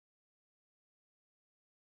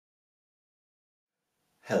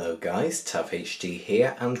Hello guys, TavHD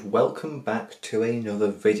here and welcome back to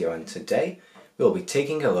another video, and today we'll be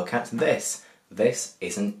taking a look at this. This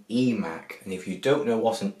is an eMac, and if you don't know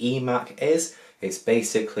what an eMac is, it's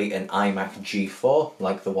basically an iMac G4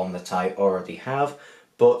 like the one that I already have,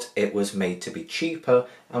 but it was made to be cheaper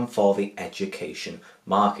and for the education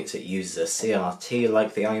market. It uses a CRT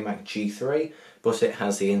like the iMac G3, but it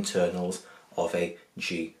has the internals of a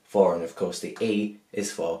G4, and of course the E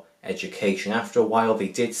is for education. After a while they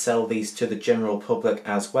did sell these to the general public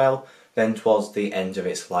as well, then towards the end of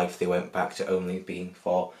its life they went back to only being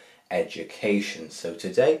for education. So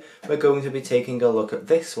today we're going to be taking a look at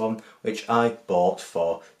this one, which I bought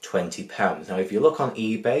for £20. Now if you look on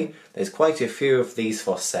eBay, there's quite a few of these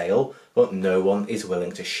for sale, but no one is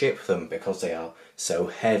willing to ship them because they are so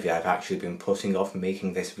heavy. I've actually been putting off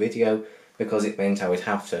making this video because it meant I would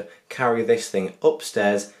have to carry this thing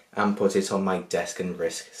upstairs and put it on my desk and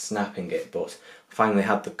risk snapping it, but finally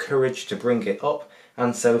had the courage to bring it up,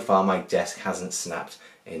 and so far my desk hasn't snapped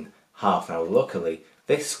in half. Now luckily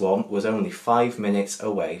this one was only 5 minutes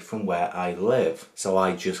away from where I live, so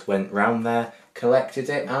I just went round there, collected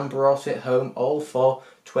it and brought it home, all for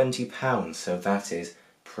 £20, so that is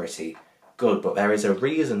pretty good. But there is a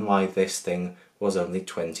reason why this thing was only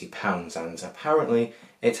 £20, and apparently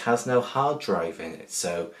it has no hard drive in it.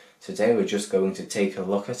 So today we're just going to take a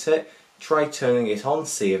look at it, try turning it on,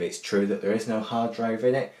 see if it's true that there is no hard drive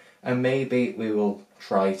in it, and maybe we will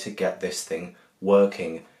try to get this thing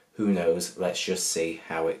working. Who knows, let's just see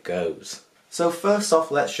how it goes. So first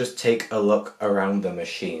off, let's just take a look around the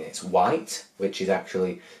machine. It's white, which is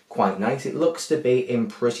actually quite nice. It looks to be in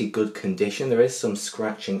pretty good condition. There is some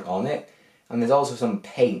scratching on it, and there's also some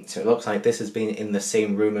paint. So it looks like this has been in the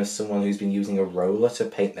same room as someone who's been using a roller to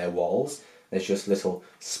paint their walls. There's just little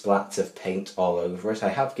splats of paint all over it. I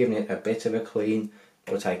have given it a bit of a clean,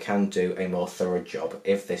 but I can do a more thorough job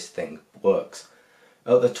if this thing works.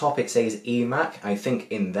 At the top it says eMac. I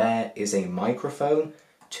think in there is a microphone,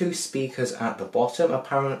 2 speakers at the bottom.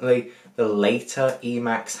 Apparently the later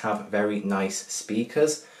eMacs have very nice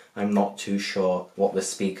speakers. I'm not too sure what the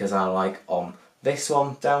speakers are like on this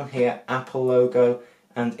one. Down here, Apple logo,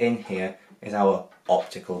 and in here is our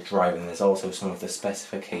optical drive, and there's also some of the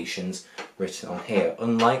specifications written on here.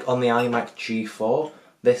 Unlike on the iMac G4,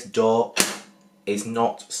 this door is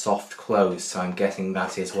not soft close, so I'm guessing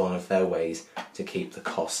that is one of their ways to keep the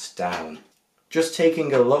cost down. Just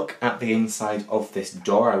taking a look at the inside of this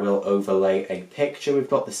door, I will overlay a picture. We've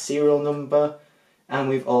got the serial number and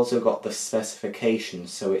we've also got the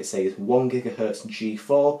specifications. So it says 1GHz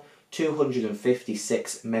G4,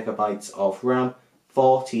 256 megabytes of RAM,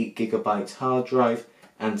 40 gigabyte hard drive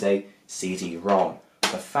and a CD-ROM.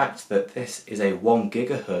 The fact that this is a 1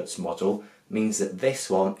 gigahertz model means that this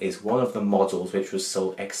one is one of the models which was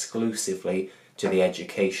sold exclusively to the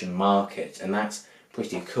education market, and that's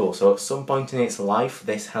pretty cool. So at some point in its life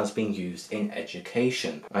this has been used in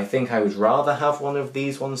education. I think I would rather have one of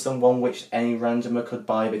these ones than one which any randomer could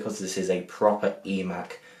buy, because this is a proper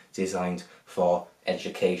eMac designed for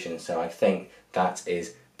education, so I think that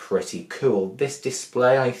is pretty cool. This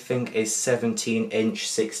display I think is 17-inch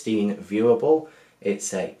 16 viewable.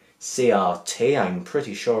 It's a CRT. I'm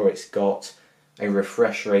pretty sure it's got a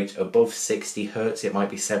refresh rate above 60 Hz. It might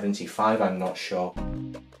be 75, I'm not sure.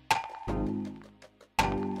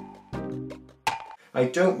 I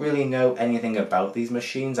don't really know anything about these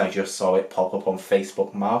machines. I just saw it pop up on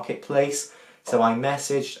Facebook Marketplace, so I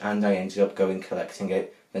messaged and I ended up going collecting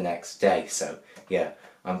it the next day. So yeah,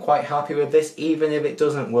 I'm quite happy with this. Even if it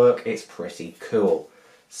doesn't work, it's pretty cool.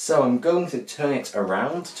 So I'm going to turn it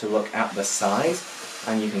around to look at the size,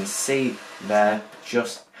 and you can see there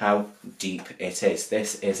just how deep it is.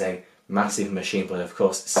 This is a massive machine, but of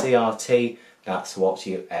course CRT, that's what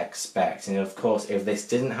you expect. And of course if this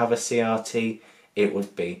didn't have a CRT, it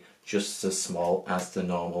would be just as small as the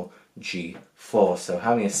normal G4. So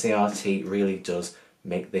having a CRT really does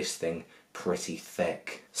make this thing pretty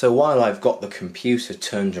thick. So while I've got the computer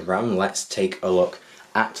turned around, let's take a look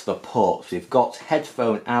at the ports. We've got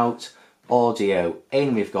headphone out, audio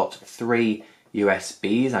in, we've got 3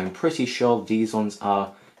 USBs. I'm pretty sure these ones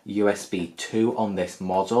are USB 2 on this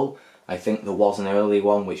model. I think there was an early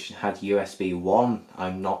one which had USB 1,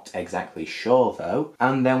 I'm not exactly sure though.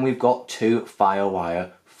 And then we've got 2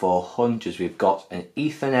 FireWire 400s. We've got an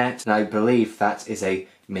Ethernet, and I believe that is a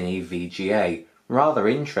mini VGA. Rather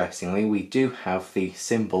interestingly, we do have the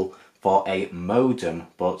symbol for a modem,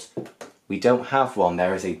 but we don't have one.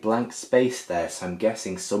 There is a blank space there, so I'm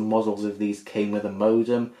guessing some models of these came with a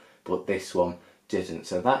modem, but this one didn't.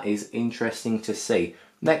 So that is interesting to see.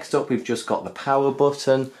 Next up, we've just got the power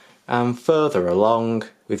button, And further along,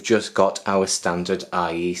 we've just got our standard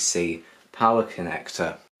IEC power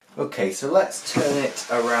connector. Okay, so let's turn it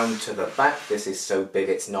around to the back. This is so big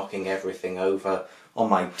it's knocking everything over on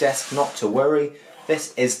my desk. Not to worry,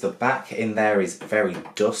 this is the back. In there is very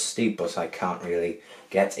dusty, but I can't really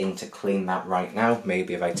get in to clean that right now.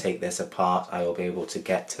 Maybe if I take this apart I will be able to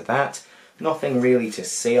get to that. Nothing really to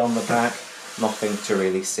see on the back, nothing to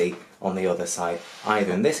really see on the other side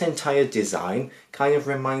either. And this entire design kind of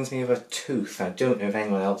reminds me of a tooth. I don't know if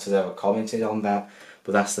anyone else has ever commented on that,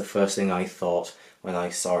 but that's the first thing I thought when I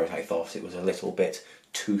saw it. I thought it was a little bit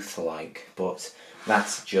tooth-like, but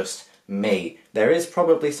that's just me. There is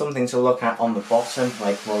probably something to look at on the bottom,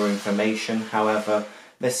 like more information. However,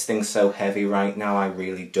 this thing's so heavy right now I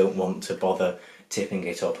really don't want to bother tipping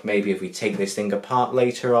it up. Maybe if we take this thing apart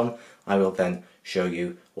later on, I will then show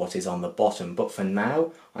you what is on the bottom. But for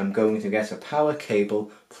now, I'm going to get a power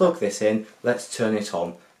cable, plug this in, let's turn it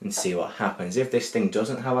on and see what happens. If this thing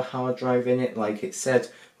doesn't have a hard drive in it, like it said,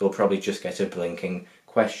 we'll probably just get a blinking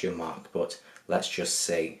question mark, but let's just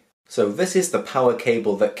see. So this is the power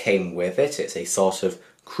cable that came with it. It's a sort of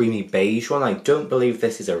creamy beige one. I don't believe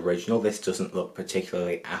this is original. This doesn't look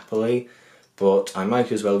particularly Apple-y, but I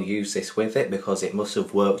might as well use this with it because it must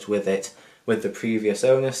have worked with it with the previous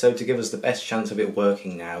owner. So to give us the best chance of it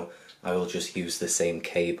working now, I will just use the same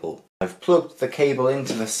cable. I've plugged the cable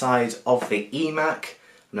into the side of the eMac.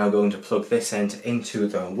 I'm now going to plug this end into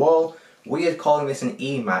the wall. Weird calling this an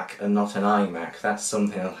eMac and not an iMac. That's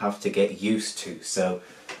something I'll have to get used to. So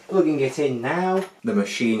plugging it in now, the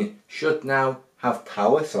machine should now have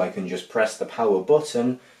power, so I can just press the power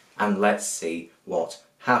button and let's see what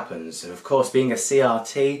happens. And of course, being a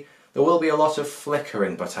CRT, there will be a lot of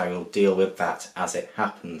flickering, but I will deal with that as it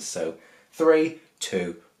happens. So 3,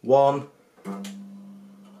 2, 1.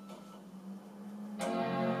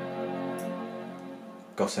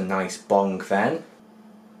 Got a nice bong then.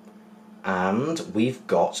 And we've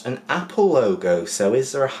got an Apple logo. So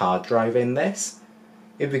is there a hard drive in this?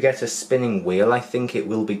 If we get a spinning wheel, I think it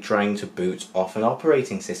will be trying to boot off an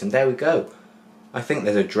operating system. There we go. I think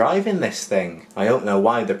there's a drive in this thing. I don't know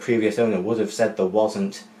why the previous owner would have said there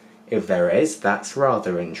wasn't. If there is, that's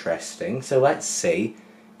rather interesting. So let's see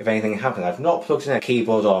if anything happens. I've not plugged in a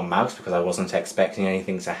keyboard or mouse because I wasn't expecting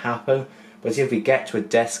anything to happen. But if we get to a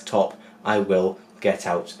desktop, I will get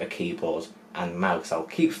out a keyboard and mouse. I'll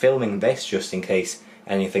keep filming this just in case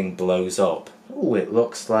anything blows up. Oh, it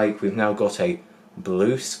looks like we've now got a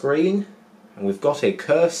blue screen and we've got a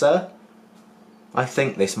cursor. I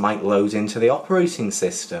think this might load into the operating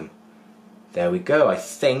system. There we go. I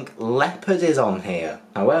think Leopard is on here.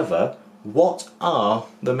 However, what are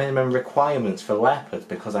the minimum requirements for Leopard?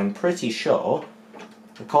 Because I'm pretty sure,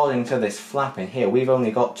 according to this flap in here, we've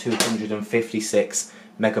only got 256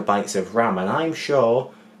 megabytes of RAM, and I'm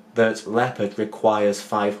sure that Leopard requires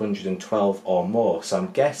 512 or more, so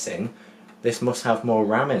I'm guessing this must have more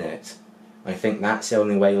RAM in it. I think that's the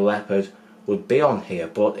only way Leopard would be on here,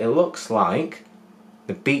 but it looks like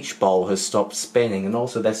the beach ball has stopped spinning, and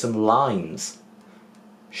also there's some lines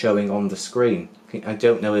showing on the screen. I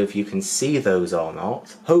don't know if you can see those or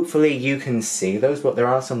not. Hopefully you can see those, but there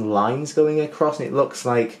are some lines going across and it looks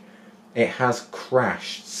like it has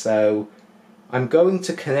crashed. So I'm going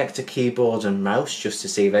to connect a keyboard and mouse just to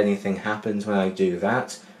see if anything happens when I do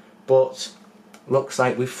that, but looks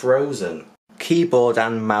like we've frozen. Keyboard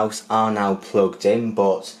and mouse are now plugged in,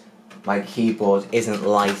 but my keyboard isn't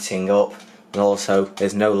lighting up, and also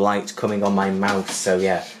there's no light coming on my mouse, so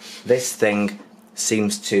yeah, this thing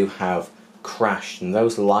seems to have crashed, and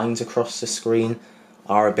those lines across the screen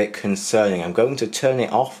are a bit concerning. I'm going to turn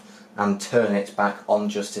it off and turn it back on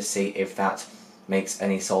just to see if that makes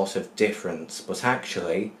any sort of difference, but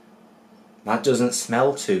actually that doesn't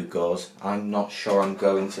smell too good. I'm not sure I'm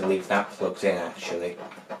going to leave that plugged in actually.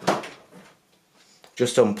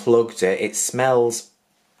 Just unplugged it. It smells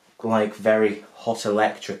like very hot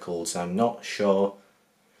electricals. I'm not sure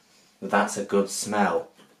that that's a good smell.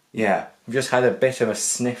 Yeah, I've just had a bit of a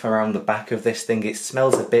sniff around the back of this thing. It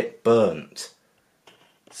smells a bit burnt.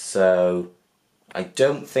 So I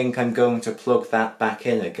don't think I'm going to plug that back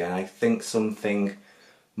in again. I think something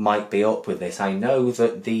might be up with this. I know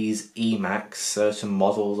that these eMacs, certain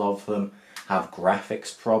models of them, have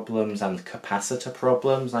graphics problems and capacitor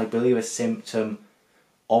problems. I believe a symptom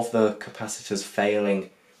of the capacitors failing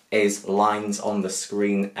is lines on the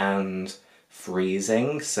screen and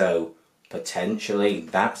freezing, so potentially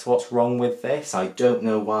that's what's wrong with this. I don't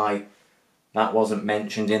know why that wasn't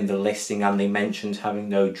mentioned in the listing and they mentioned having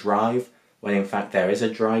no drive when in fact there is a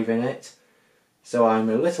drive in it. So I'm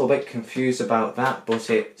a little bit confused about that, but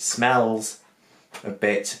it smells a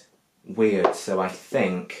bit weird, so I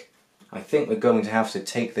think I think we're going to have to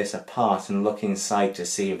take this apart and look inside to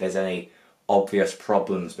see if there's any obvious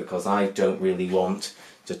problems, because I don't really want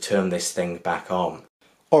to turn this thing back on.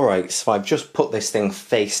 Alright, so I've just put this thing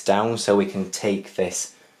face down so we can take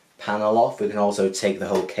this panel off. We can also take the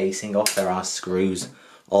whole casing off. There are screws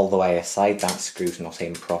all the way aside. That screw's not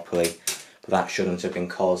in properly, but that shouldn't have been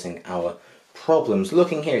causing our problems.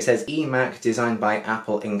 Looking here, it says eMac designed by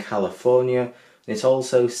Apple in California. It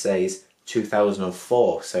also says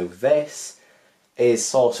 2004, so this is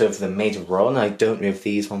sort of the mid-run. I don't know if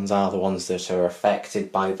these ones are the ones that are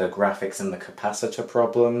affected by the graphics and the capacitor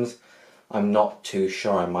problems. I'm not too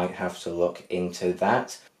sure, I might have to look into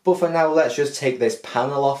that. But for now, let's just take this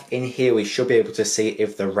panel off. In here we should be able to see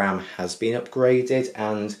if the RAM has been upgraded,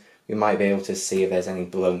 and we might be able to see if there's any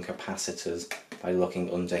blown capacitors by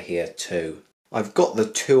looking under here too. I've got the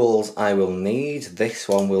tools I will need. This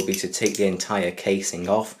one will be to take the entire casing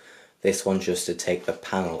off. This one just to take the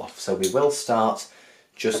panel off. So we will start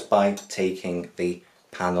just by taking the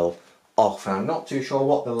panel off. And I'm not too sure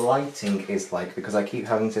what the lighting is like because I keep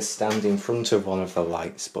having to stand in front of one of the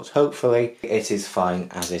lights, but hopefully it is fine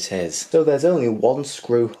as it is. So there's only one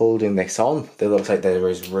screw holding this on. It looks like there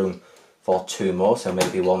is room for two more, so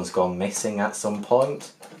maybe one's gone missing at some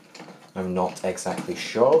point. I'm not exactly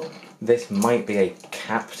sure. This might be a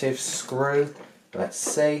captive screw. Let's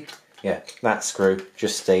see. Yeah, that screw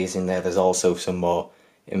just stays in there. There's also some more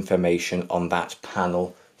information on that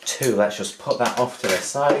panel too. Let's just put that off to the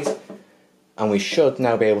side, and we should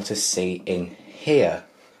now be able to see in here.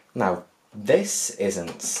 Now, this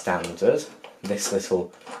isn't standard, this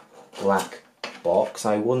little black box.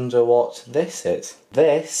 I wonder what this is.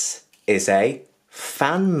 This is a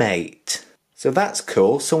fan mate. So that's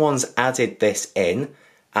cool. Someone's added this in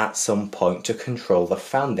at some point to control the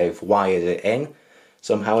fan. They've wired it in.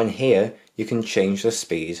 Somehow in here you can change the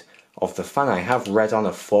speed of the fan. I have read on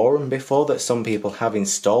a forum before that some people have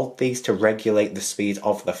installed these to regulate the speed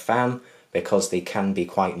of the fan because they can be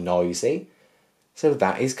quite noisy. So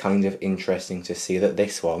that is kind of interesting to see that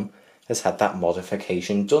this one has had that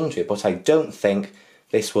modification done to it, but I don't think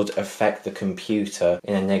this would affect the computer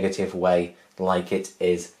in a negative way like it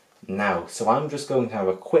is now. So I'm just going to have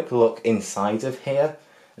a quick look inside of here,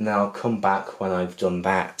 and then I'll come back when I've done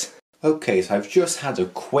that. Okay, so I've just had a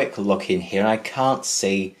quick look in here. I can't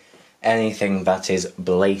see anything that is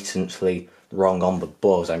blatantly wrong on the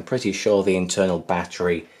board. I'm pretty sure the internal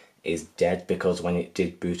battery is dead because when it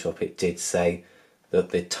did boot up it did say that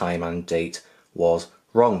the time and date was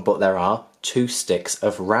wrong. But there are 2 sticks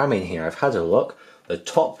of RAM in here. I've had a look. The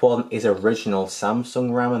top one is original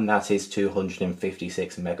Samsung RAM, and that is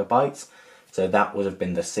 256 megabytes. So that would have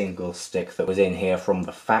been the single stick that was in here from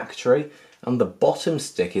the factory. And the bottom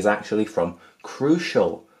stick is actually from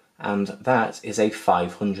Crucial, and that is a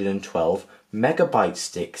 512 megabyte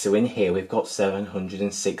stick. So in here we've got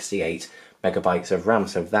 768 megabytes of RAM.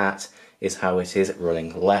 So that is how it is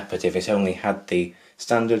running Leopard. If it only had the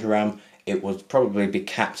standard RAM, it would probably be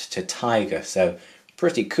capped to Tiger. So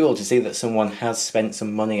pretty cool to see that someone has spent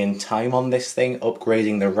some money and time on this thing,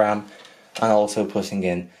 upgrading the RAM and also putting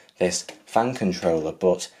in this fan controller.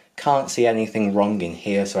 But can't see anything wrong in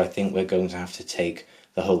here, so I think we're going to have to take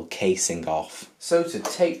the whole casing off. So to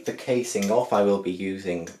take the casing off, I will be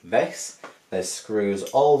using this. There's screws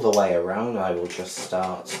all the way around. I will just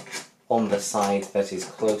start on the side that is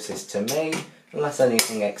closest to me. Unless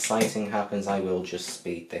anything exciting happens, I will just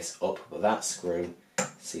speed this up, but that screw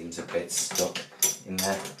seems a bit stuck in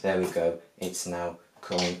there. There we go, it's now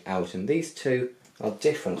coming out, and these two are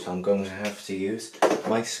different, so I'm going to have to use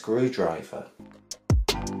my screwdriver.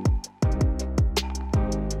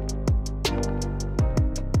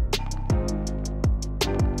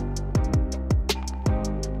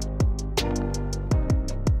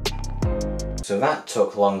 So that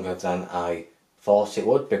took longer than I thought it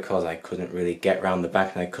would because I couldn't really get round the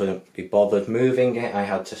back and I couldn't be bothered moving it. I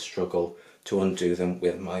had to struggle to undo them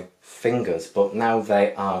with my fingers, but now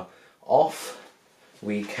they are off,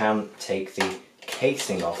 we can take the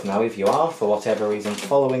casing off. Now if you are, for whatever reason,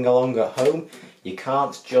 following along at home, you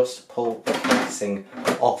can't just pull the casing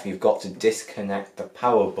off. You've got to disconnect the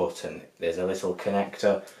power button. There's a little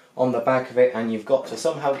connector on the back of it and you've got to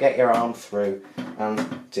somehow get your arm through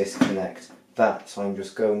and disconnect that. So I'm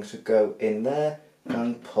just going to go in there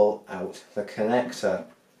and pull out the connector.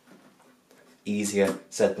 Easier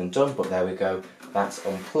said than done, but there we go, that's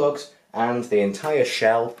unplugged and the entire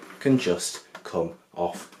shell can just come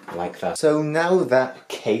off like that. So now that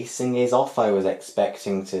casing is off, I was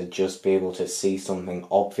expecting to just be able to see something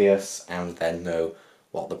obvious and then know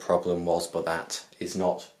what the problem was, but that is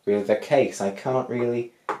not really the case. I can't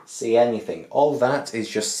really see anything. All that is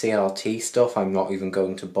just CRT stuff. I'm not even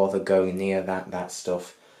going to bother going near that. That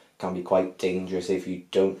stuff can be quite dangerous if you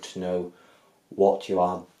don't know what you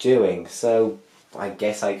are doing. So I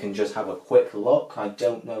guess I can just have a quick look. I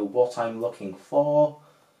don't know what I'm looking for.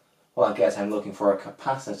 Well, I guess I'm looking for a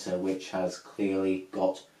capacitor which has clearly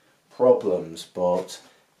got problems, but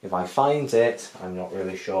if I find it, I'm not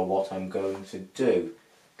really sure what I'm going to do.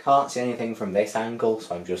 Can't see anything from this angle,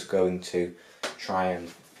 so I'm just going to try and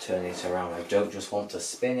turn it around. I don't just want to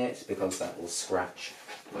spin it because that will scratch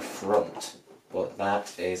the front, but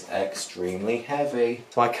that is extremely heavy.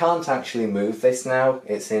 So I can't actually move this now.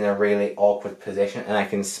 It's in a really awkward position and I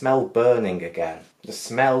can smell burning again. The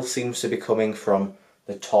smell seems to be coming from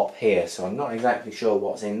the top here, so I'm not exactly sure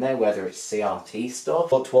what's in there, whether it's CRT stuff,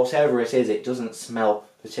 but whatever it is, it doesn't smell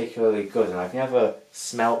particularly good, and I've never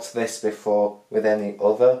smelt this before with any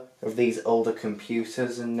other of these older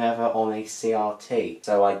computers and never on a CRT,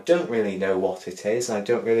 so I don't really know what it is and I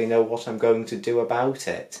don't really know what I'm going to do about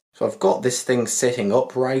it. So I've got this thing sitting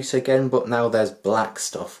upright again, but now there's black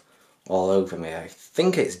stuff all over me. I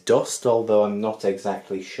think it's dust, although I'm not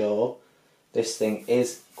exactly sure. This thing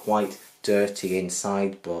is quite dirty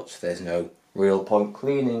inside, but there's no real point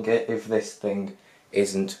cleaning it if this thing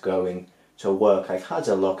isn't going to work. I've had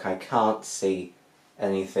a look, I can't see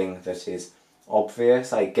anything that is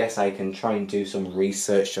obvious. I guess I can try and do some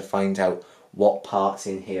research to find out what parts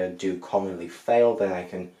in here do commonly fail, then I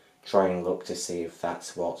can try and look to see if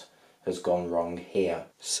that's what has gone wrong here.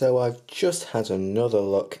 So I've just had another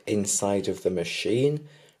look inside of the machine,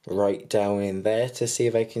 right down in there, to see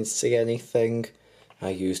if I can see anything. I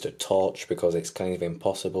used a torch because it's kind of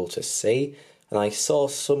impossible to see, and I saw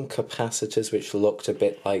some capacitors which looked a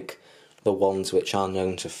bit like the ones which are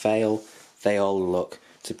known to fail. They all look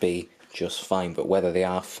to be just fine, but whether they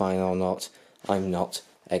are fine or not, I'm not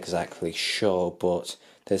exactly sure, but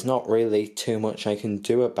there's not really too much I can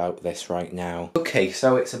do about this right now. Okay,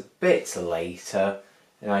 so it's a bit later,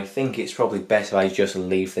 and I think it's probably better I just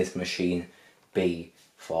leave this machine be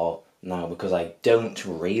for now, because I don't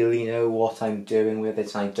really know what I'm doing with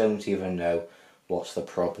it. I don't even know what the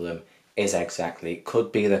problem is exactly. It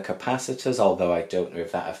could be the capacitors, although I don't know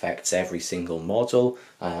if that affects every single model.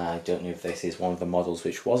 I don't know if this is one of the models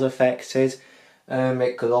which was affected.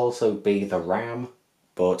 It could also be the RAM,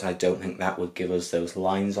 but I don't think that would give us those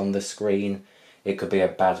lines on the screen. It could be a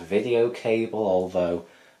bad video cable, although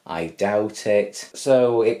I doubt it.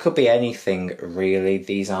 So it could be anything really.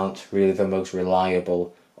 These aren't really the most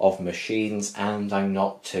reliable of machines, and I'm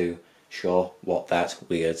not too sure what that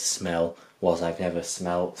weird smell was. I've never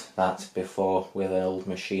smelt that before with an old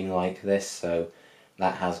machine like this, so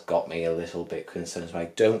that has got me a little bit concerned. So I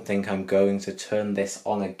don't think I'm going to turn this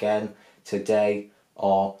on again today,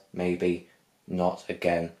 or maybe not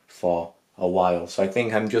again for a while. So I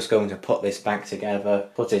think I'm just going to put this back together,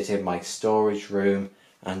 put it in my storage room,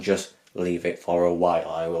 and just leave it for a while.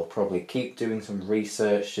 I will probably keep doing some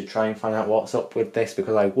research to try and find out what's up with this,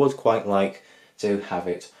 because I would quite like to have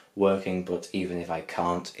it working, but even if I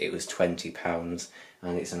can't, it was £20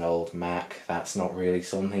 and it's an old Mac. That's not really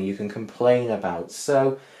something you can complain about.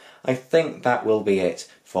 So I think that will be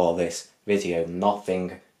it for this video.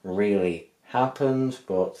 Nothing really happened,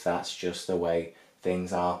 but that's just the way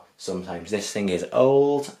things are sometimes. This thing is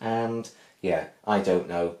old, and yeah, I don't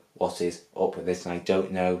know what is up with this, and I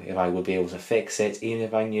don't know if I would be able to fix it even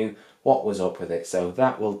if I knew what was up with it. So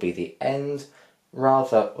that will be the end.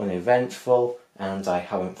 Rather uneventful, and I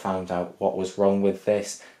haven't found out what was wrong with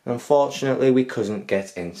this. Unfortunately, we couldn't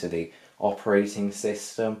get into the operating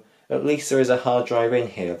system. At least there is a hard drive in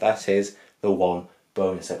here. That is the one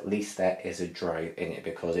bonus. At least there is a drive in it,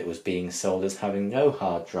 because it was being sold as having no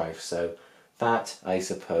hard drive. So that, I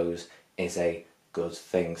suppose, is a good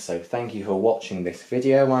thing. So thank you for watching this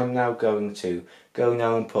video. I'm now going to go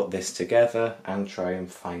now and put this together and try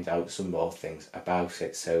and find out some more things about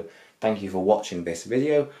it. So thank you for watching this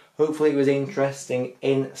video. Hopefully it was interesting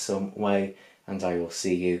in some way, and I will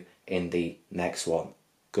see you in the next one.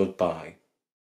 Goodbye.